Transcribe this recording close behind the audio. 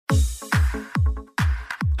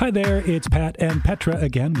Hi there, it's Pat and Petra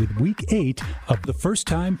again with week 8 of the First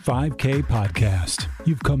Time 5K podcast.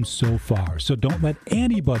 You've come so far, so don't let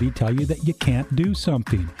anybody tell you that you can't do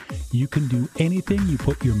something. You can do anything you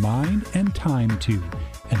put your mind and time to.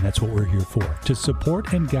 And that's what we're here for, to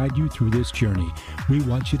support and guide you through this journey. We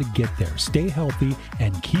want you to get there, stay healthy,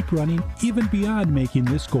 and keep running even beyond making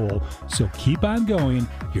this goal. So keep on going.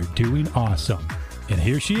 You're doing awesome. And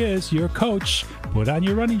here she is, your coach. Put on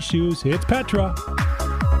your running shoes. It's Petra.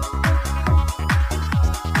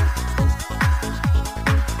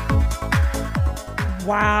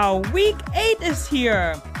 Wow, week 8 is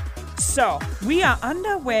here. So we are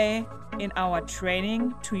underway in our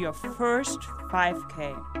training to your first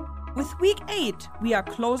 5K. With week 8, we are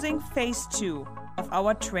closing phase 2 of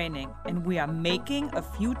our training, and we are making a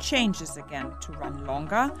few changes again to run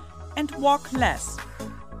longer and walk less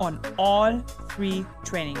on all 3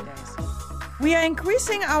 training days. We are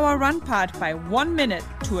increasing our run part by 1 minute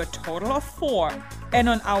to a total of 4, and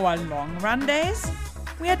on our long run days,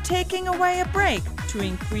 we are taking away a break to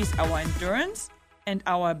increase our endurance and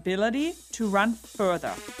our ability to run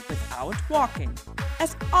further without walking.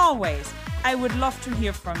 As always, I would love to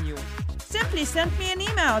hear from you. Simply send me an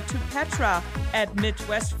email to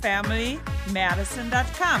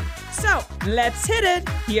petra@midwestfamilymadison.com. So, let's hit it.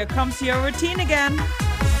 Here comes your routine again.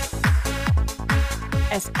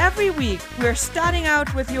 As every week, we're starting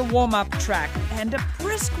out with your warm-up track and a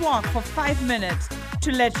brisk walk for 5 minutes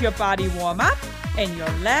to let your body warm up and your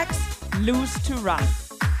legs loose to run.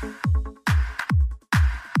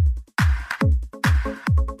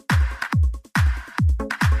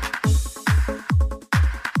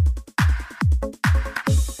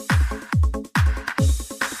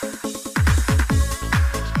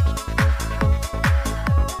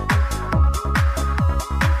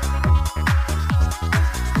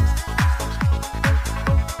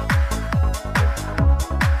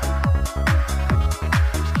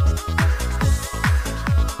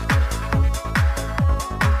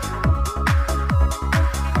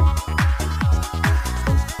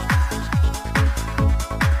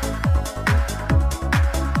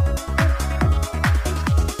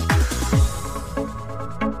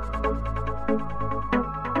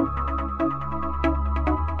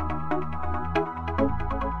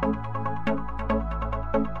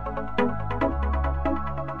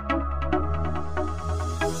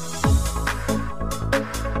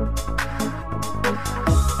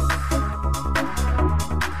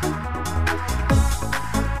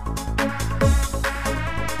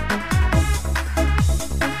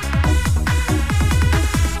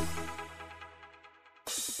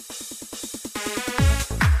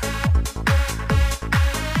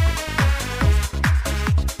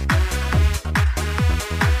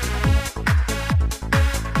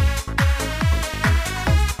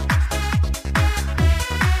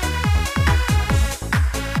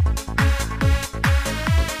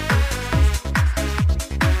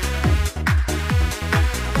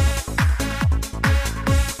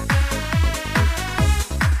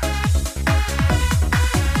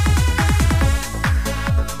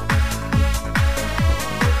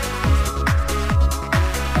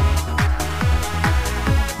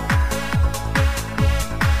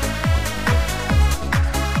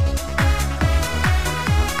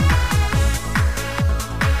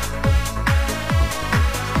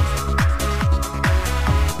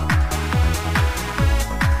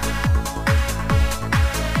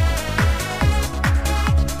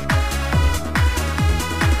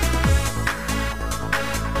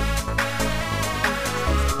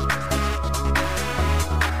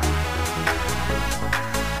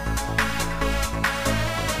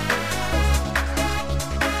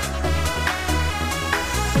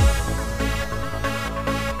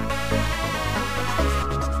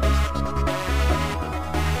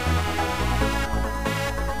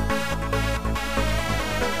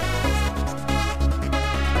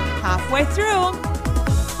 Halfway through.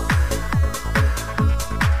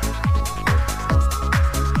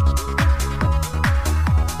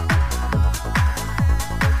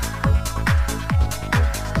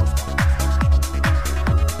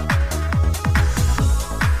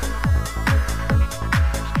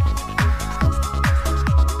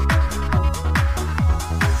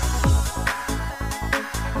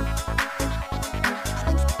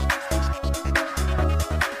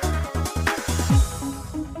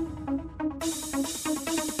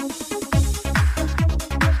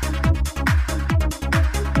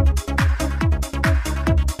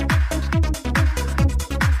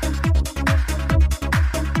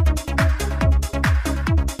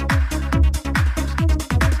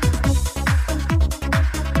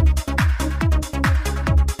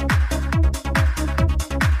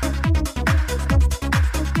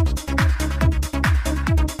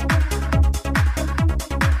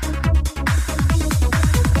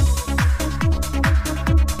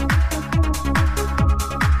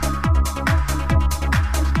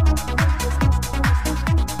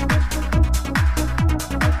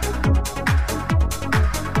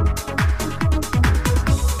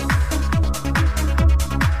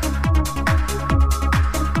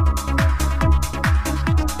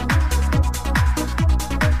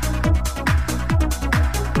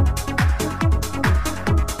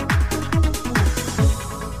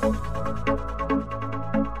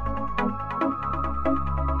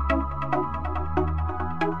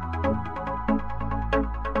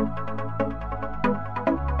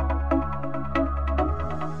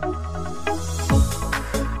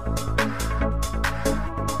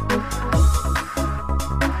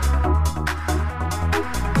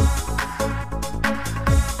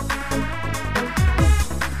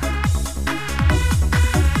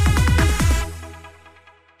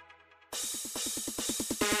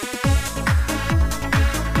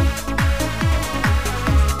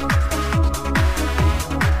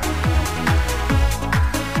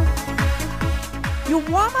 Your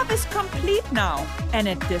warm-up is complete now, and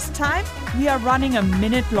at this time, we are running a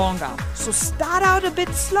minute longer. So start out a bit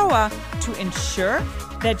slower to ensure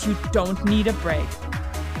that you don't need a break.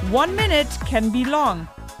 1 minute can be long,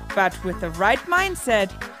 but with the right mindset,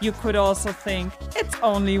 you could also think it's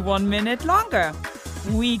only 1 minute longer.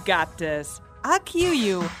 We got this. I'll cue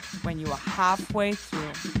you when you are halfway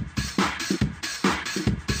through.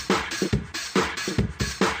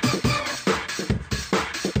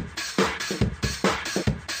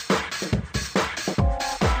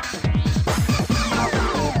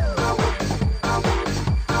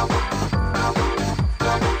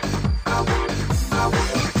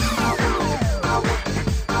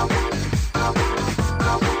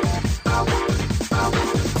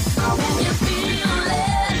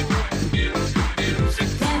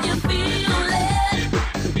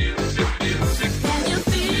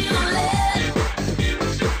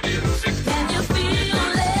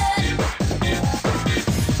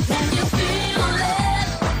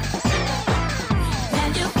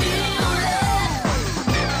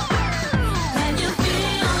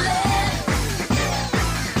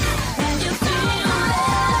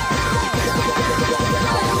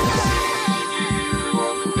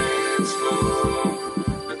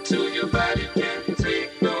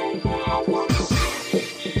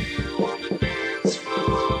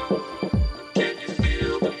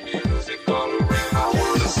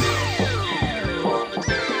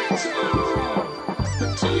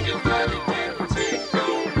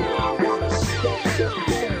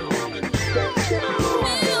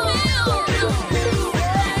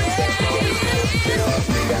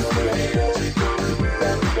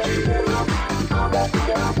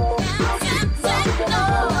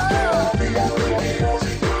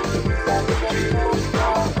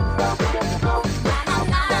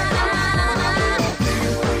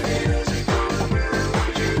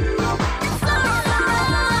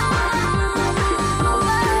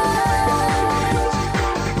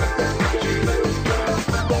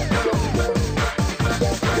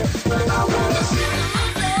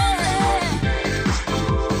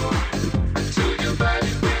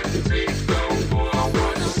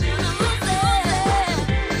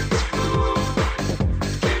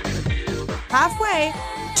 Halfway,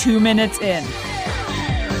 2 minutes in.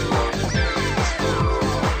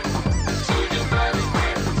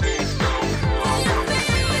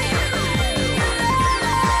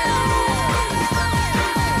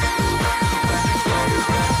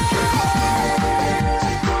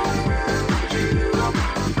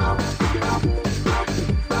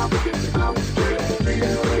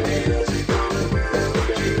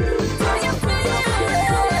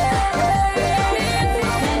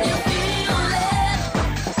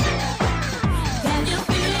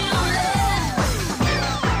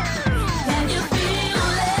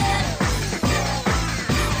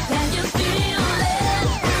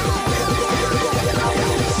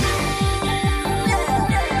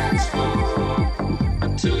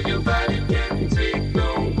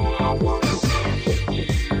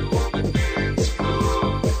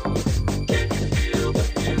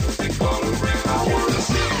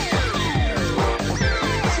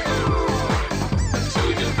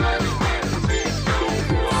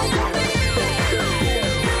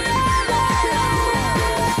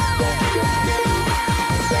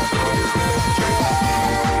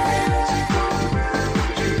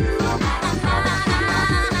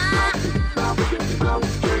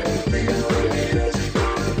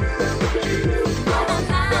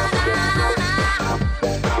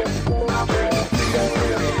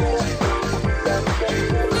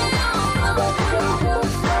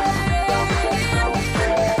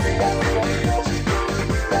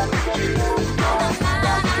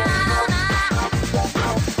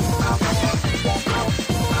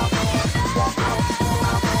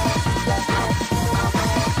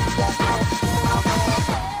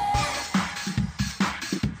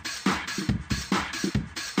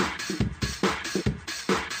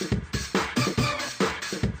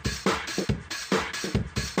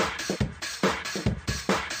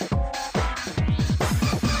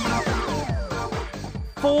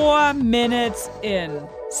 Four minutes in.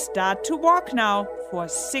 Start to walk now for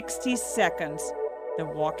 60 seconds. The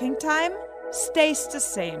walking time stays the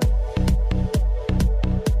same.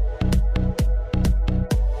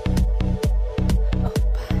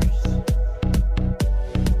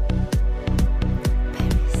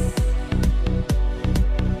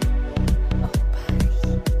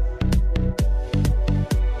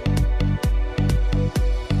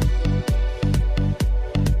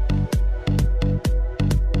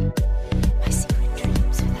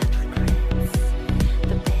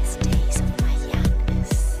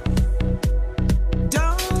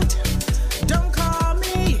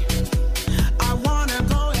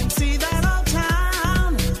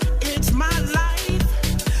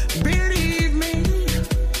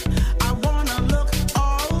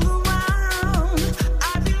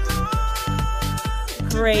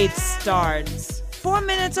 great starts. 4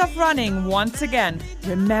 minutes of running once again.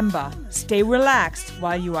 Remember, stay relaxed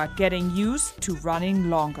while you are getting used to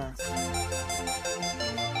running longer.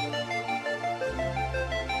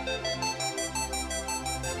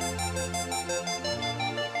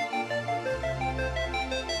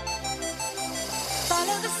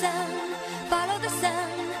 Follow the sun, follow the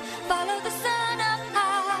sun, follow the sun up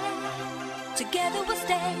high. Together we'll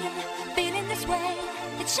stay, feeling this way.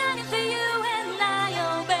 It's shining for you and I,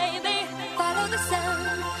 oh baby. Follow the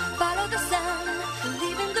sun,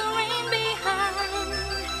 leaving the rain behind.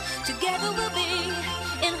 Together we'll be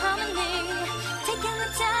in harmony, taking the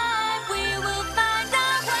time, we will find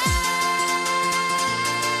our way.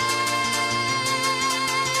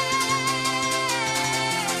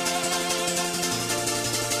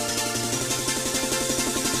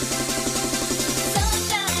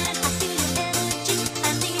 Sunshine, I feel your energy,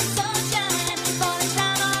 I need sunshine, falling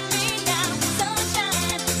down on me now.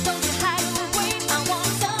 Sunshine, don't you hide away, I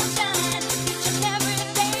want sunshine, each and every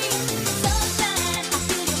day. Sunshine, I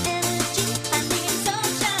feel your energy, I need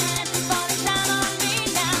sunshine, falling down on me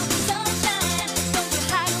now. Sunshine, don't you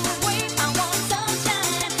hide away, I want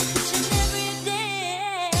sunshine, each and every day.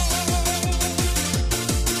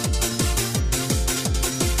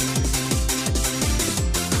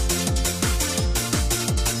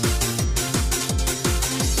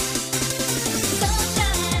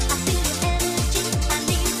 Sunshine, I feel your energy, I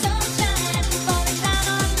need sunshine, falling down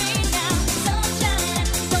on me now. Sunshine,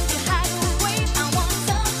 don't you hide away, I want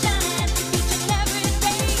sunshine, each and every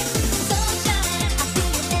day. Sunshine, I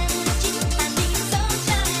feel your energy, I need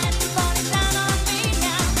sunshine, falling down on me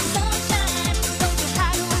now. Sunshine, don't you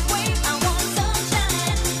hide away, I want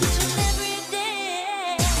sunshine, each and every day.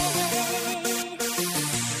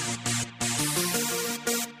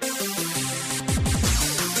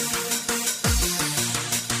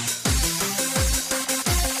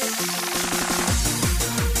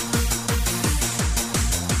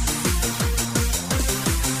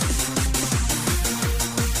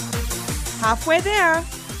 Halfway there.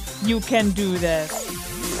 You can do this.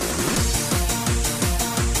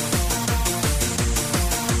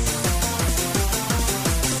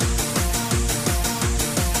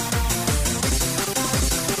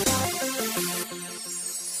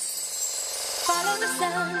 Follow the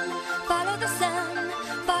sun, follow the sun,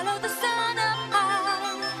 follow the sun up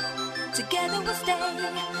high. Together we'll stay,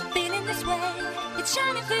 feeling this way. It's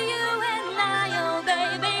shining for you and I, oh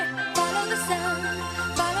baby. Follow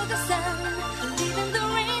the sun, leaving the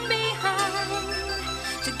rain behind.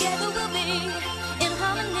 Together we'll be in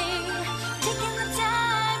harmony, taking the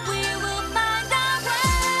time, we will find our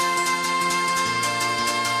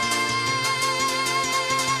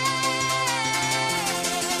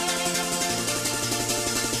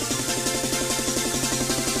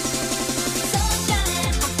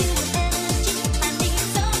Sunshine, I feel your energy, I need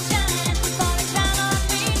sunshine, falling down on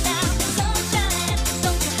me now. Sunshine,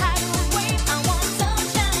 don't you hide away, I want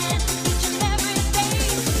sunshine, each and every day.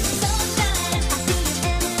 Sunshine, I feel your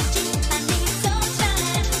energy, I need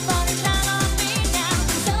sunshine, falling down on me now.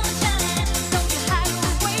 Sunshine, don't you hide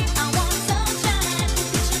away, I want sunshine,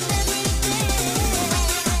 each and every day.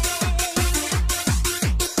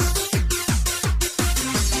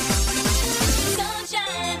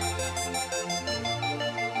 Sunshine.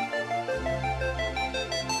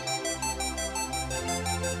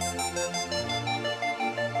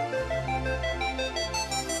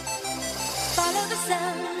 Follow the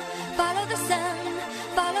sun, follow the sun,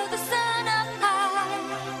 follow the sun up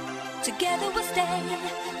high. Together we'll stay,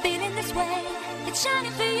 feeling this way. It's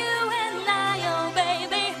shining for you and I, oh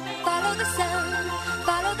baby. Follow the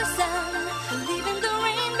sun, leaving the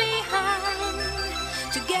rain behind.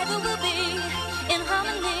 Together we'll be in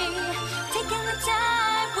harmony, taking the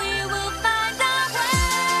time, we will find our way.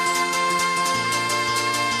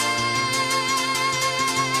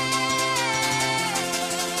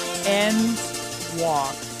 And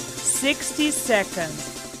walk. 60 seconds.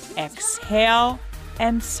 Exhale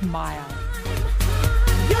and smile.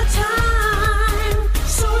 Your time,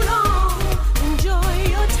 so long. Enjoy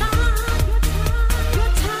your time.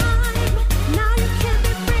 Your time, now you can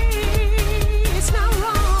be free. It's not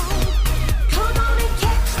wrong. Come on and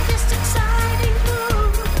catch this exciting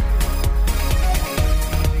groove.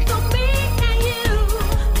 For me and you,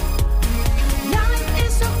 life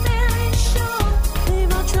is so very short.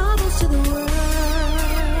 Leave our troubles to the world.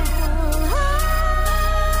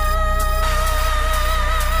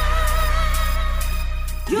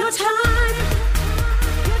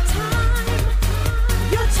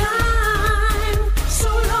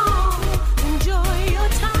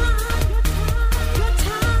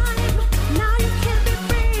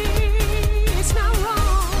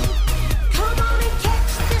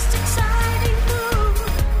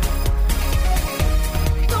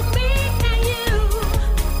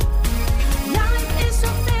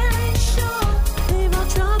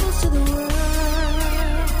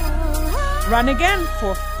 Run again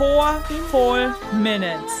for 4 full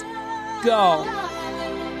minutes. Go.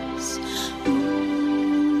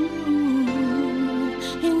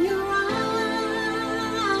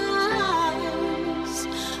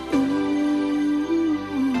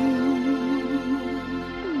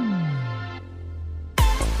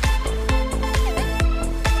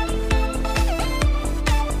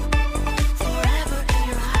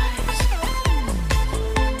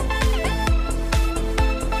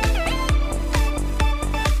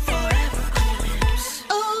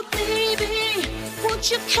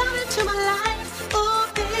 You come into my life, oh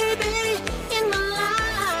baby, in my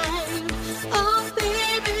life, oh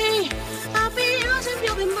baby, I'll be yours and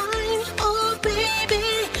you'll be mine, oh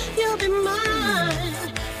baby, you'll be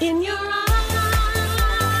mine, in your eyes,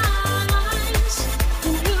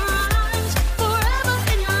 forever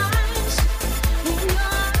in your eyes, in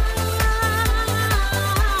your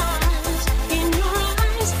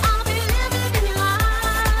eyes, I'll be living in your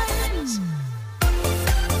eyes.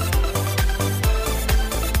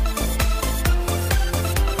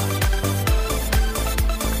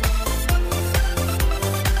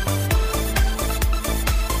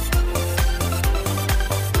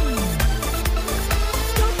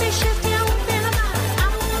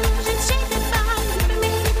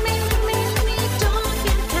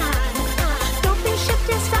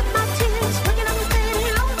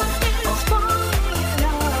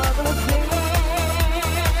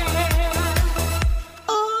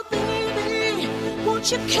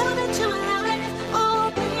 You come into my life,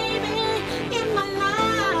 oh baby, in my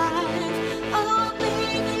life, oh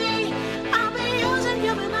baby, I'll be yours and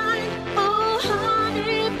you'll be mine, oh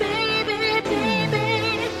honey, baby, baby,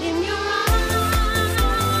 in your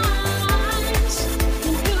eyes,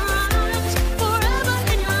 forever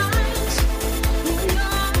in your eyes,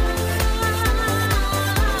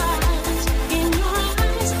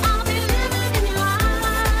 I'll be living in your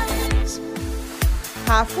eyes.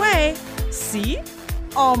 Halfway. See?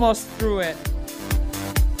 Almost through it.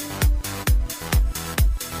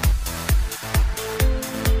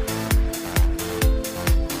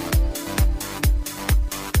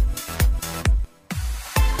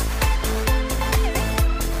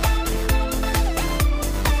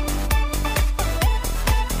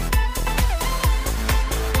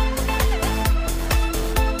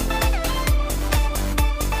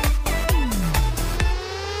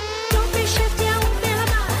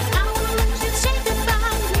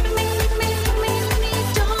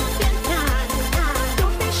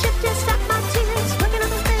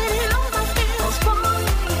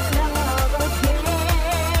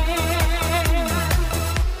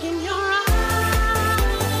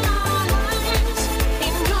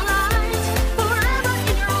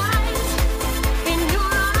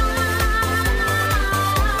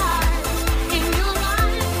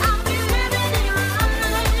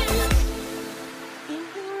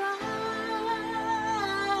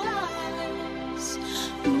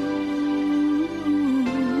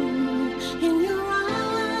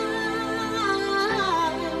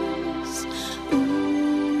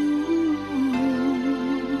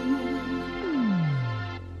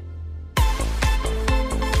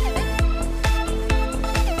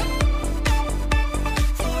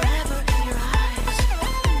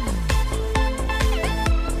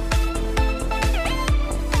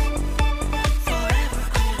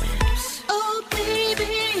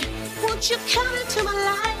 You come into my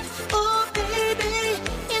life, oh baby,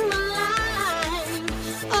 in my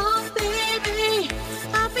life, oh baby,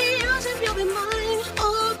 I'll be yours and you'll be mine,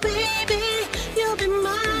 oh baby, you'll be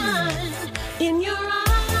mine, in your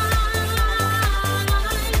eyes,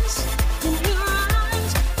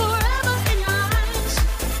 forever in your eyes,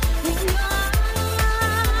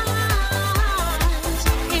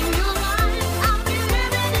 I'll be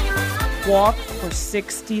living in your eyes. Walk for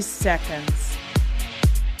 60 seconds.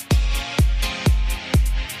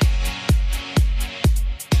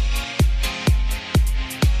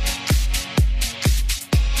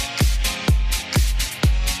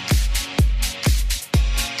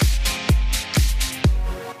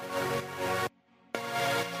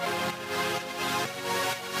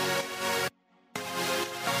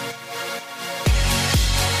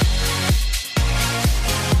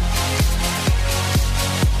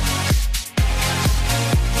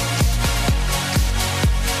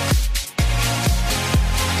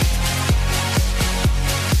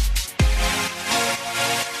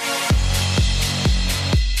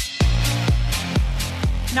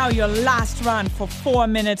 Now your last run for 4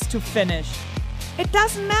 minutes to finish. It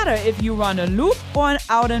doesn't matter if you run a loop or an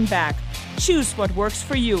out and back. Choose what works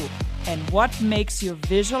for you and what makes you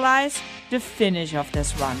visualize the finish of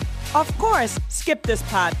this run. Of course, skip this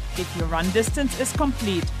part if your run distance is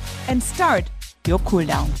complete and start your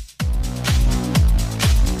cooldown.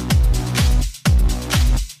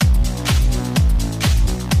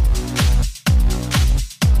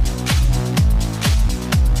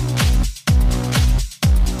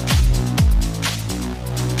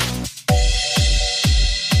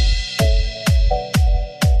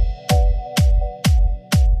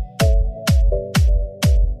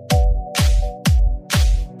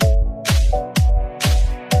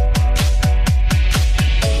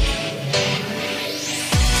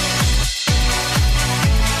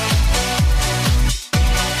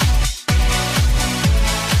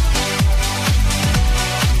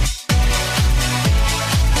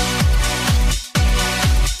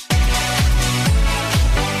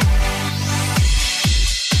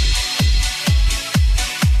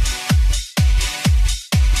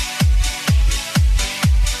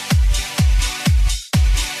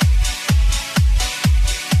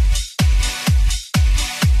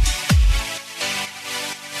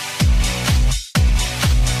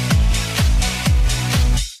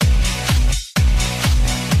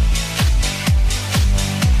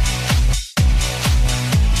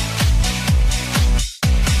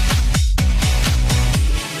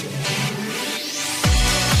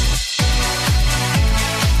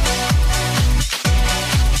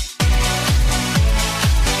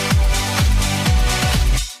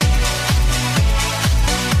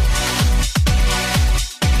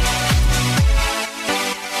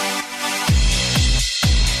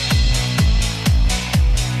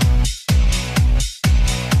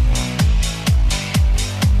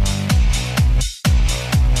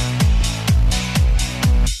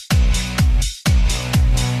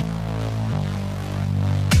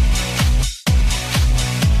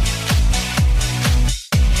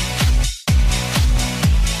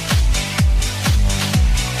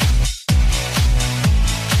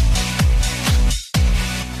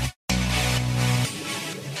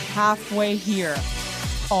 Halfway here,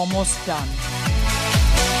 almost done.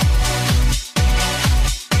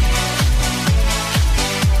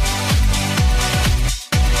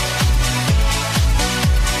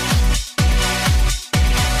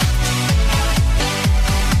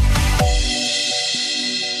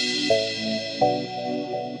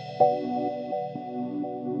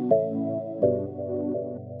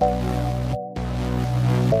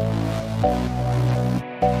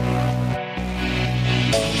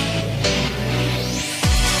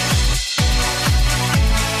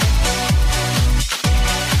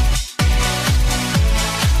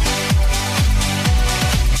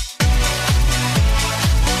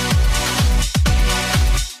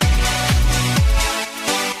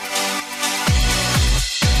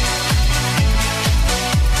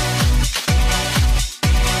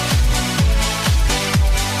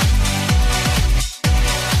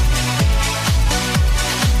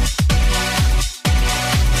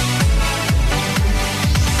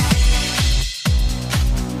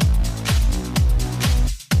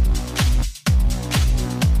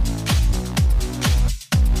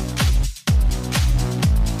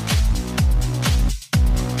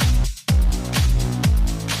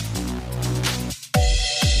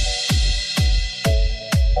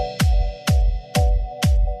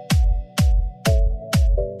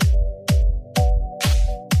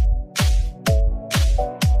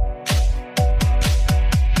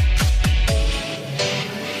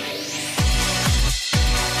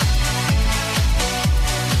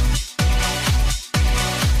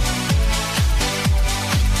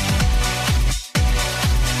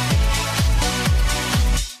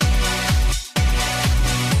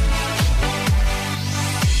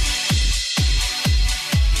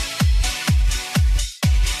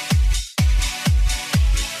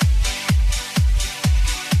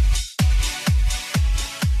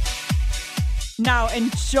 Now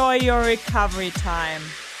enjoy your recovery time.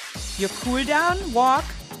 Your cooldown walk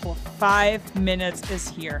for 5 minutes is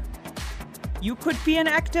here. You could be an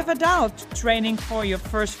active adult training for your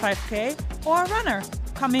first 5K or a runner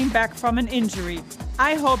coming back from an injury.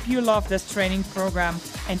 I hope you love this training program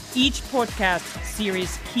and each podcast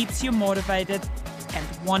series keeps you motivated and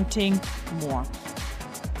wanting more.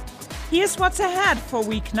 Here's what's ahead for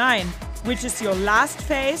week 9, which is your last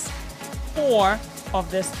phase 4 of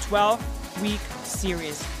this 12-week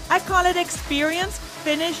series. I call it experience,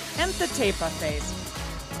 finish, and the taper phase.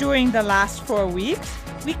 During the last 4 weeks,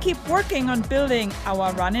 we keep working on building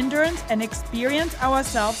our run endurance and experience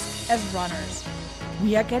ourselves as runners.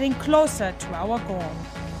 We are getting closer to our goal,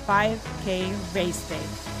 5K race day,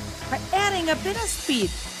 by adding a bit of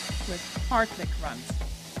speed with fartlek runs.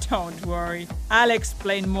 Don't worry, I'll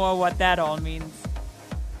explain more what that all means.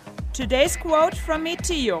 Today's quote from me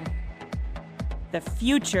to you. The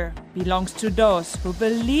future belongs to those who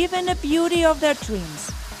believe in the beauty of their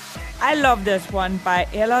dreams. I love this one by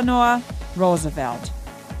Eleanor Roosevelt.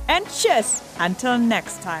 And cheers! Until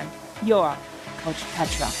next time, your Coach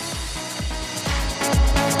Petra.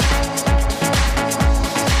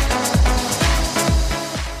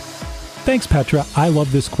 Thanks, Petra. I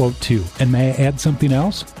love this quote too. And may I add something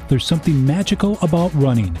else? There's something magical about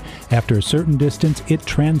running. After a certain distance, it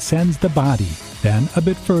transcends the body. Then, a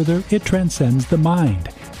bit further, it transcends the mind.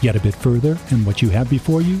 Yet a bit further, and what you have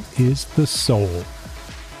before you is the soul.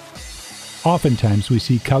 Oftentimes we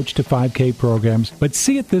see Couch to 5K programs, but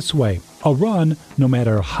see it this way. A run, no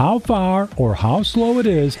matter how far or how slow it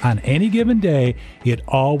is on any given day, it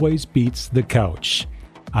always beats the couch.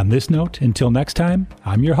 On this note, until next time,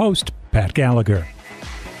 I'm your host, Pat Gallagher.